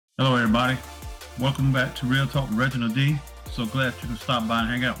Hello, everybody. Welcome back to Real Talk with Reginald D. So glad you can stop by and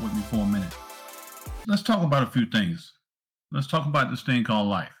hang out with me for a minute. Let's talk about a few things. Let's talk about this thing called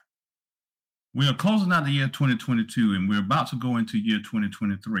life. We are closing out the year 2022 and we're about to go into year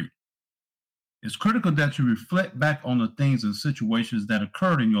 2023. It's critical that you reflect back on the things and situations that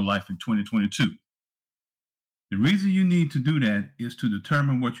occurred in your life in 2022. The reason you need to do that is to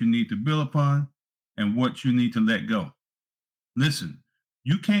determine what you need to build upon and what you need to let go. Listen.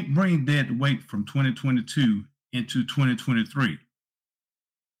 You can't bring dead weight from 2022 into 2023.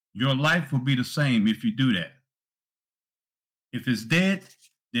 Your life will be the same if you do that. If it's dead,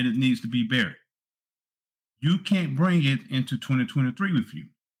 then it needs to be buried. You can't bring it into 2023 with you.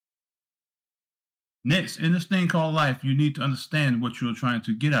 Next, in this thing called life, you need to understand what you're trying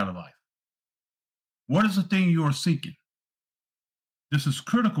to get out of life. What is the thing you are seeking? This is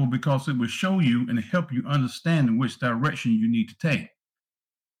critical because it will show you and help you understand in which direction you need to take.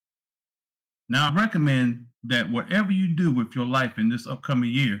 Now, I recommend that whatever you do with your life in this upcoming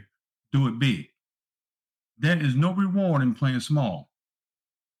year, do it big. There is no reward in playing small.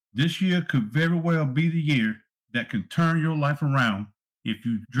 This year could very well be the year that can turn your life around if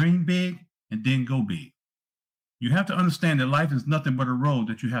you dream big and then go big. You have to understand that life is nothing but a road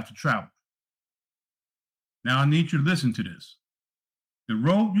that you have to travel. Now, I need you to listen to this. The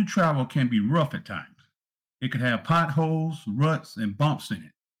road you travel can be rough at times. It could have potholes, ruts, and bumps in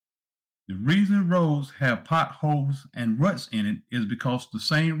it. The reason roads have potholes and ruts in it is because the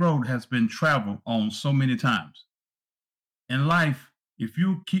same road has been traveled on so many times. In life, if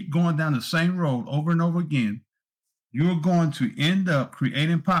you keep going down the same road over and over again, you're going to end up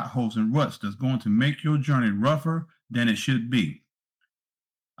creating potholes and ruts that's going to make your journey rougher than it should be.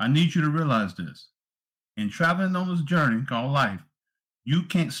 I need you to realize this. In traveling on this journey called life, you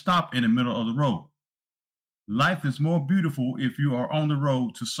can't stop in the middle of the road. Life is more beautiful if you are on the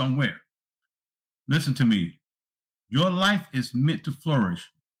road to somewhere. Listen to me. Your life is meant to flourish.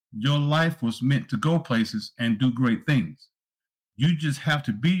 Your life was meant to go places and do great things. You just have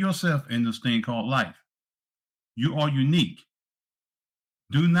to be yourself in this thing called life. You are unique.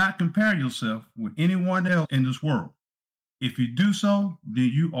 Do not compare yourself with anyone else in this world. If you do so,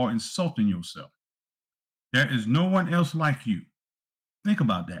 then you are insulting yourself. There is no one else like you. Think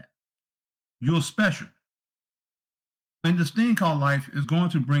about that. You're special. And this thing called life is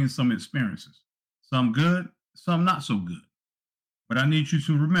going to bring some experiences. Some good, some not so good. But I need you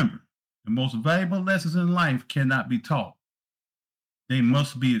to remember, the most valuable lessons in life cannot be taught. They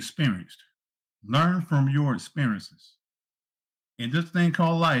must be experienced. Learn from your experiences. In this thing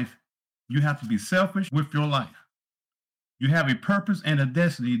called life, you have to be selfish with your life. You have a purpose and a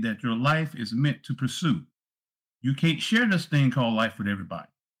destiny that your life is meant to pursue. You can't share this thing called life with everybody.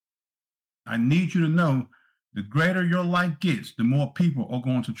 I need you to know the greater your life gets, the more people are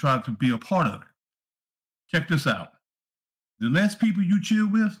going to try to be a part of it. Check this out. The less people you chill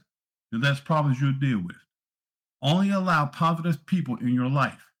with, the less problems you'll deal with. Only allow positive people in your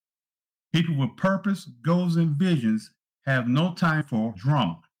life. People with purpose, goals, and visions have no time for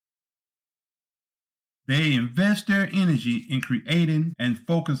drama. They invest their energy in creating and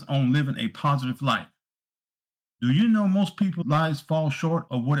focus on living a positive life. Do you know most people's lives fall short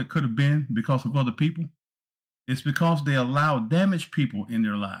of what it could have been because of other people? It's because they allow damaged people in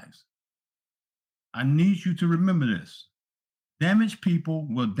their lives. I need you to remember this. Damaged people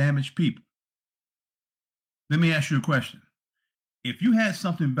will damage people. Let me ask you a question. If you had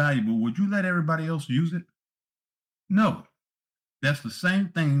something valuable, would you let everybody else use it? No. That's the same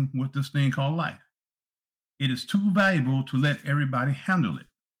thing with this thing called life. It is too valuable to let everybody handle it.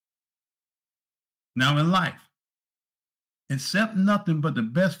 Now in life, accept nothing but the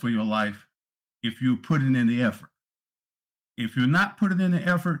best for your life if you put in the effort. If you're not putting in the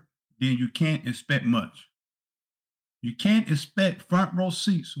effort, then you can't expect much. You can't expect front row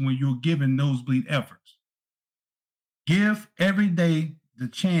seats when you're giving nosebleed efforts. Give every day the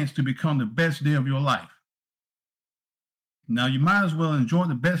chance to become the best day of your life. Now, you might as well enjoy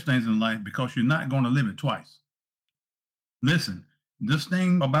the best things in life because you're not going to live it twice. Listen, this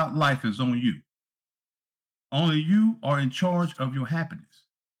thing about life is on you. Only you are in charge of your happiness.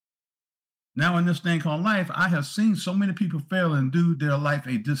 Now, in this thing called life, I have seen so many people fail and do their life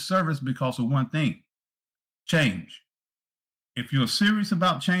a disservice because of one thing: change. If you're serious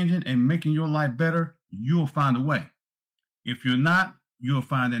about changing and making your life better, you'll find a way. If you're not, you'll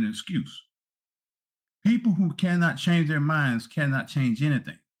find an excuse. People who cannot change their minds cannot change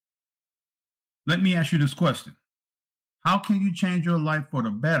anything. Let me ask you this question. How can you change your life for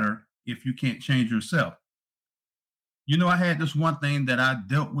the better if you can't change yourself? You know, I had this one thing that I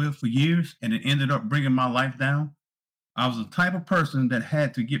dealt with for years, and it ended up bringing my life down. I was the type of person that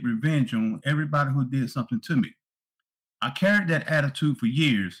had to get revenge on everybody who did something to me. I carried that attitude for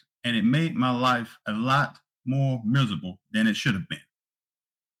years, and it made my life a lot more miserable than it should have been.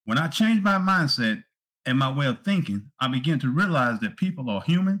 When I changed my mindset and my way of thinking, I began to realize that people are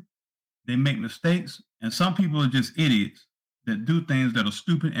human, they make mistakes, and some people are just idiots that do things that are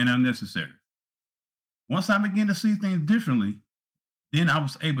stupid and unnecessary. Once I began to see things differently, then I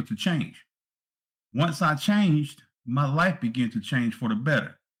was able to change. Once I changed, my life began to change for the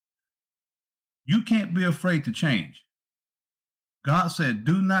better. You can't be afraid to change. God said,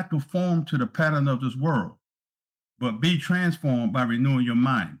 do not conform to the pattern of this world, but be transformed by renewing your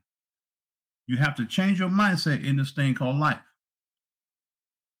mind. You have to change your mindset in this thing called life.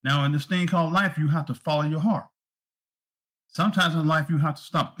 Now, in this thing called life, you have to follow your heart. Sometimes in life, you have to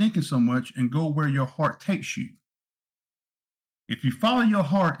stop thinking so much and go where your heart takes you. If you follow your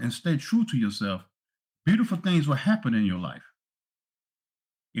heart and stay true to yourself, beautiful things will happen in your life.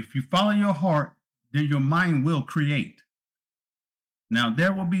 If you follow your heart, then your mind will create. Now,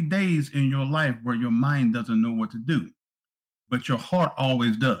 there will be days in your life where your mind doesn't know what to do, but your heart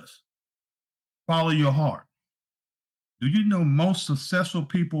always does. Follow your heart. Do you know most successful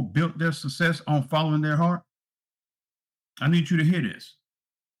people built their success on following their heart? I need you to hear this.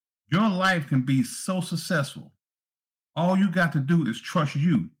 Your life can be so successful. All you got to do is trust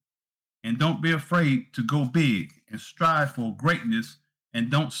you, and don't be afraid to go big and strive for greatness, and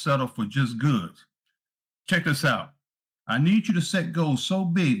don't settle for just good. Check this out. I need you to set goals so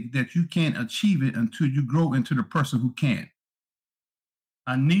big that you can't achieve it until you grow into the person who can.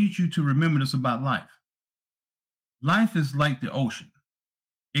 I need you to remember this about life. Life is like the ocean.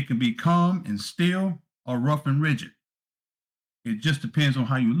 It can be calm and still or rough and rigid. It just depends on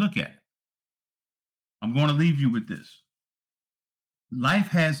how you look at it. I'm going to leave you with this. Life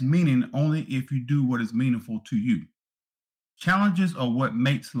has meaning only if you do what is meaningful to you. Challenges are what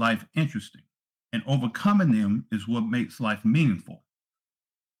makes life interesting, and overcoming them is what makes life meaningful.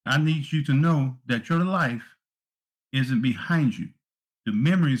 I need you to know that your life isn't behind you. The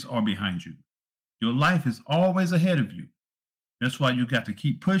memories are behind you. Your life is always ahead of you. That's why you got to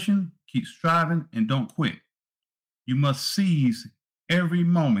keep pushing, keep striving, and don't quit. You must seize every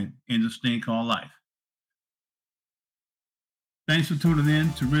moment in this thing called life. Thanks for tuning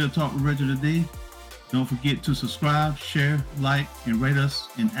in to Real Talk with Reggie today. Don't forget to subscribe, share, like, and rate us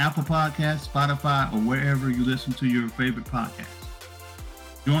in Apple Podcasts, Spotify, or wherever you listen to your favorite podcasts.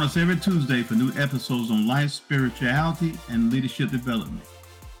 Join us every Tuesday for new episodes on life, spirituality, and leadership development.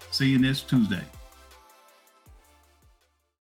 See you next Tuesday.